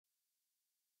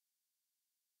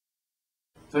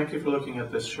Thank you for looking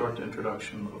at this short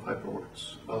introduction of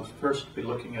Hyperwords. I'll first be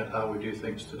looking at how we do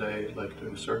things today, like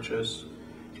doing searches,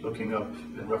 looking up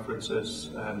in references,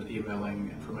 and emailing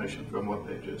information from web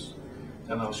pages.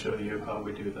 Then I'll show you how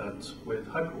we do that with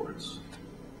Hyperwords.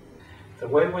 The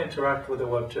way we interact with the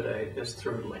web today is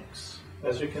through links.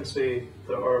 As you can see,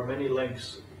 there are many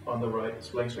links on the right.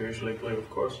 Links are usually blue, of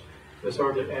course. There's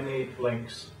hardly any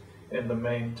links in the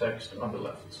main text on the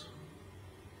left.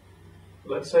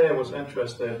 Let's say I was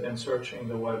interested in searching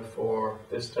the web for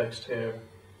this text here,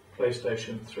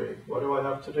 PlayStation 3. What do I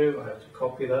have to do? I have to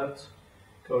copy that,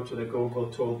 go to the Google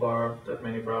toolbar that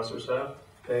many browsers have,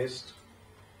 paste,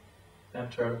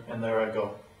 enter, and there I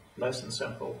go. Nice and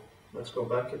simple. Let's go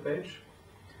back a page.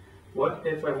 What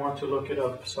if I want to look it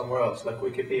up somewhere else, like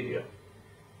Wikipedia?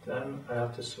 Then I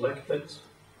have to select it,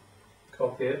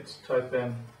 copy it, type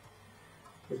in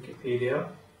Wikipedia,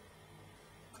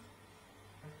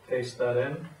 paste that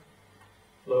in,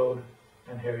 load,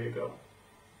 and here you go.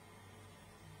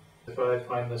 If I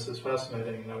find this is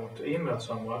fascinating and I want to email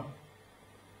someone,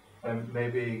 I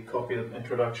maybe copy the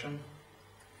introduction,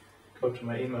 go to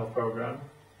my email program,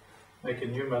 make a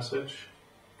new message,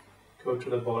 go to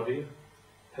the body,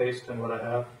 paste in what I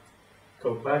have,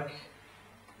 go back,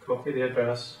 copy the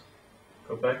address,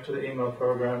 go back to the email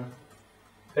program,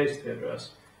 paste the address,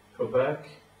 go back,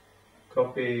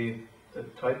 copy the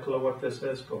title of what this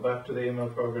is, go back to the email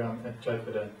program and type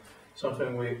it in.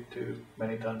 Something we do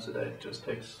many times a day. It just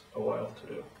takes a while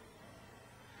to do.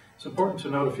 It's important to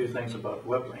note a few things about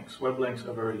web links. Web links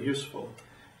are very useful.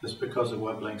 It's because of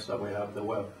web links that we have the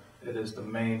web. It is the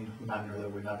main manner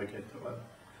that we navigate the web.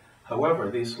 However,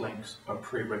 these links are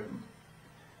pre-written.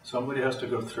 Somebody has to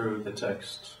go through the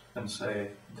text and say,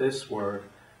 this word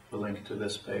will link to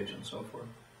this page and so forth.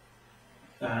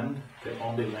 And they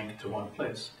only link to one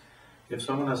place. If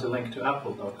someone has a link to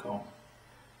apple.com,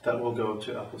 that will go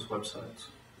to Apple's website.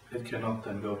 It cannot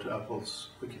then go to Apple's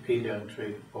Wikipedia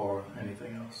entry or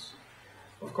anything else.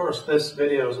 Of course, this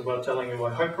video is about telling you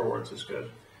why Hyperwords is good.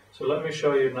 So let me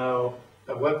show you now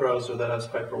a web browser that has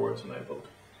Hyperwords enabled.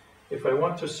 If I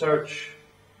want to search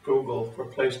Google for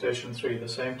PlayStation 3, the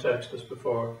same text as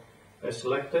before, I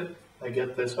select it, I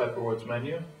get this Hyperwords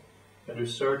menu, I do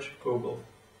search Google.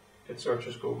 It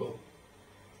searches Google.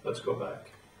 Let's go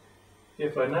back.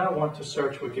 If I now want to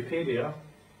search Wikipedia,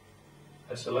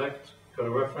 I select, go to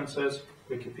References,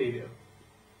 Wikipedia,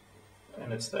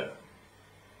 and it's there.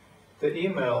 The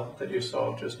email that you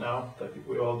saw just now, that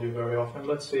we all do very often,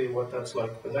 let's see what that's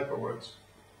like with Hyperwords.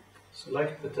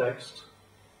 Select the text,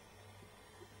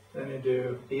 then you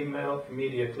do email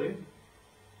immediately,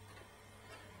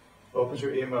 opens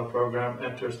your email program,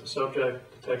 enters the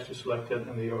subject, the text you selected,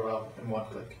 and the URL in one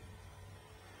click.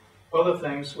 Other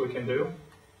things we can do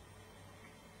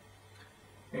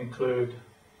include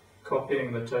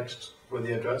copying the text with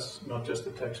the address, not just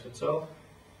the text itself.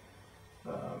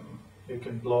 You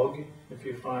can blog if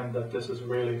you find that this is a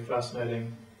really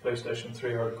fascinating PlayStation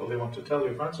 3 article. You want to tell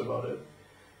your friends about it.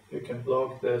 You can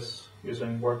blog this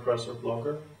using WordPress or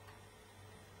Blogger.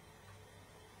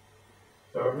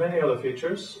 There are many other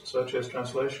features, such as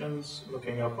translations,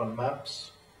 looking up on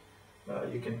maps.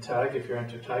 You can tag if you're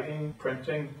into tagging,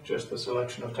 printing, just a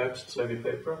selection of text, save you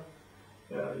paper.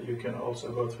 You can also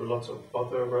go through lots of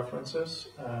other references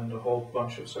and a whole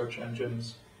bunch of search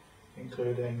engines,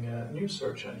 including new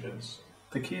search engines.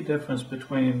 The key difference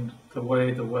between the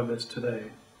way the web is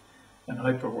today and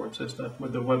Hyperwords is that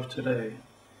with the web today,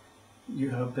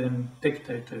 you have been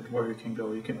dictated where you can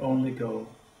go. You can only go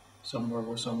somewhere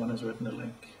where someone has written a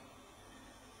link.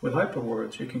 With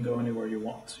Hyperwords, you can go anywhere you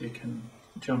want. You can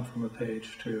jump from a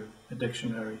page to a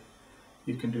dictionary.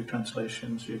 You can do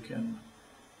translations. You can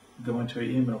go into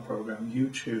your email program. You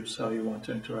choose how you want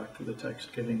to interact with the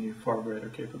text, giving you far greater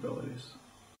capabilities.